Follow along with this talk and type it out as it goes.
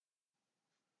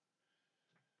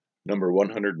Number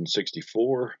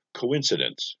 164,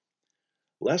 Coincidence.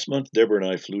 Last month, Deborah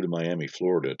and I flew to Miami,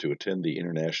 Florida to attend the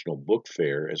International Book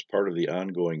Fair as part of the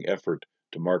ongoing effort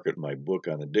to market my book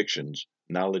on addictions,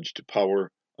 Knowledge to Power,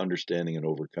 Understanding and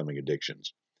Overcoming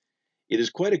Addictions. It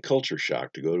is quite a culture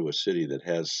shock to go to a city that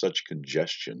has such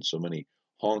congestion, so many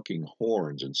honking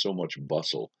horns, and so much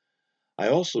bustle. I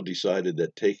also decided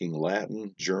that taking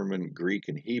Latin, German, Greek,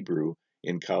 and Hebrew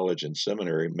in college and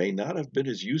seminary may not have been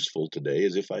as useful today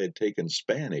as if I had taken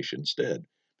Spanish instead,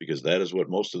 because that is what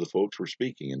most of the folks were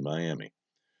speaking in Miami.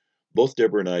 Both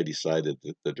Deborah and I decided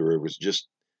that there was just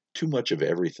too much of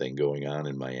everything going on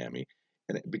in Miami,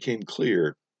 and it became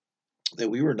clear that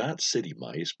we were not city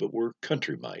mice, but were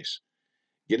country mice.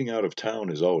 Getting out of town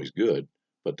is always good,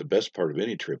 but the best part of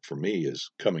any trip for me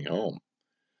is coming home.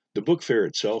 The book fair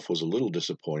itself was a little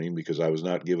disappointing because I was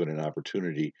not given an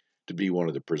opportunity to be one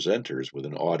of the presenters with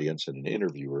an audience and an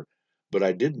interviewer, but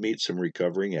I did meet some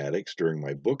recovering addicts during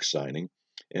my book signing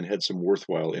and had some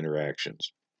worthwhile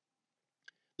interactions.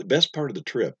 The best part of the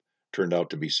trip turned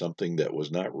out to be something that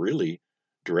was not really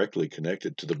directly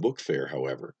connected to the book fair,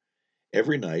 however.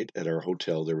 Every night at our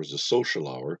hotel there was a social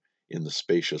hour in the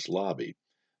spacious lobby.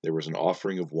 There was an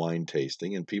offering of wine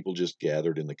tasting, and people just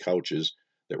gathered in the couches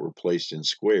that were placed in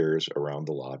squares around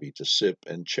the lobby to sip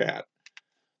and chat.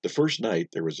 The first night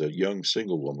there was a young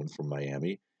single woman from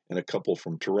Miami and a couple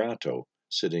from Toronto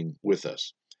sitting with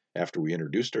us. After we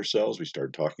introduced ourselves, we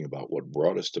started talking about what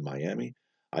brought us to Miami.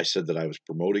 I said that I was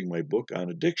promoting my book on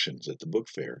addictions at the book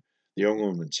fair. The young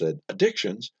woman said,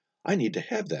 "Addictions? I need to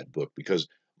have that book because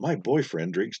my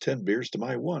boyfriend drinks 10 beers to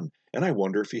my one, and I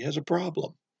wonder if he has a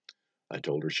problem." I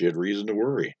told her she had reason to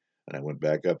worry, and I went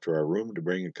back up to our room to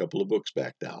bring a couple of books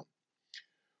back down.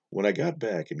 When I got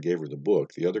back and gave her the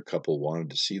book, the other couple wanted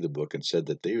to see the book and said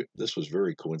that this was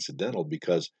very coincidental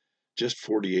because just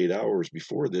 48 hours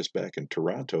before this, back in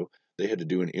Toronto, they had to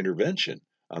do an intervention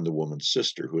on the woman's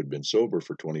sister who had been sober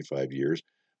for 25 years,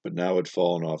 but now had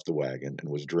fallen off the wagon and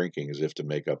was drinking as if to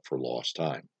make up for lost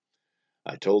time.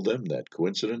 I told them that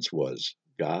coincidence was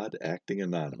God acting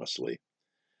anonymously.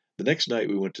 The next night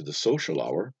we went to the social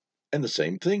hour, and the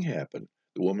same thing happened.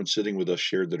 The woman sitting with us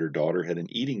shared that her daughter had an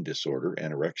eating disorder,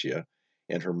 anorexia,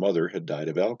 and her mother had died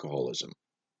of alcoholism.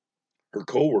 Her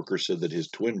coworker said that his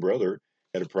twin brother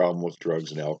had a problem with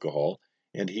drugs and alcohol,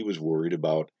 and he was worried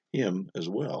about him as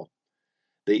well.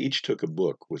 They each took a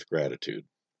book with gratitude.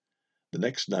 The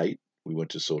next night we went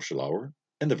to social hour,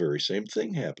 and the very same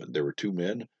thing happened. There were two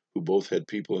men who both had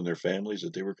people in their families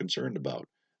that they were concerned about,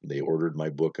 and they ordered my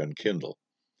book on Kindle.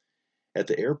 At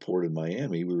the airport in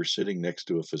Miami, we were sitting next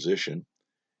to a physician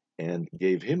and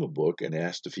gave him a book and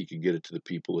asked if he could get it to the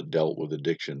people that dealt with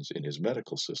addictions in his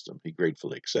medical system. He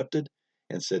gratefully accepted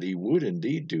and said he would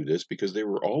indeed do this because they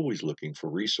were always looking for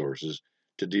resources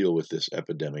to deal with this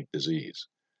epidemic disease.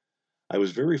 I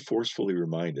was very forcefully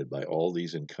reminded by all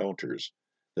these encounters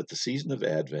that the season of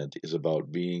Advent is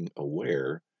about being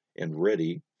aware and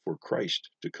ready for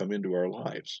Christ to come into our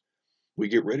lives. We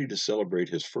get ready to celebrate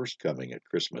his first coming at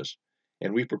Christmas,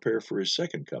 and we prepare for his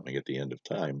second coming at the end of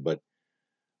time. But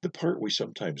the part we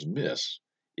sometimes miss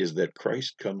is that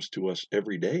Christ comes to us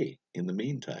every day in the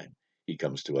meantime. He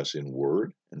comes to us in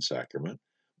word and sacrament,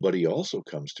 but he also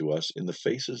comes to us in the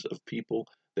faces of people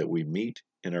that we meet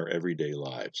in our everyday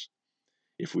lives.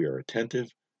 If we are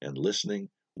attentive and listening,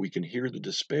 we can hear the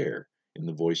despair in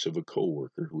the voice of a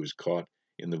coworker who is caught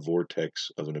in the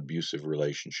vortex of an abusive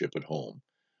relationship at home.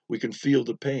 We can feel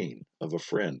the pain of a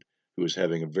friend who is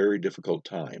having a very difficult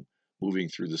time moving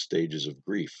through the stages of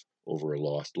grief over a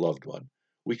lost loved one.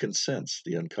 We can sense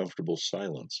the uncomfortable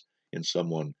silence in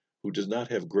someone who does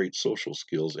not have great social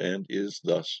skills and is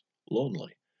thus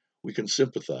lonely. We can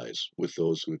sympathize with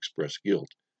those who express guilt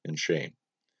and shame.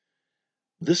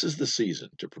 This is the season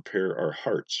to prepare our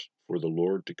hearts for the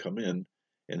Lord to come in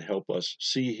and help us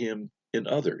see Him in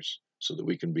others so that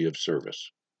we can be of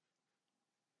service.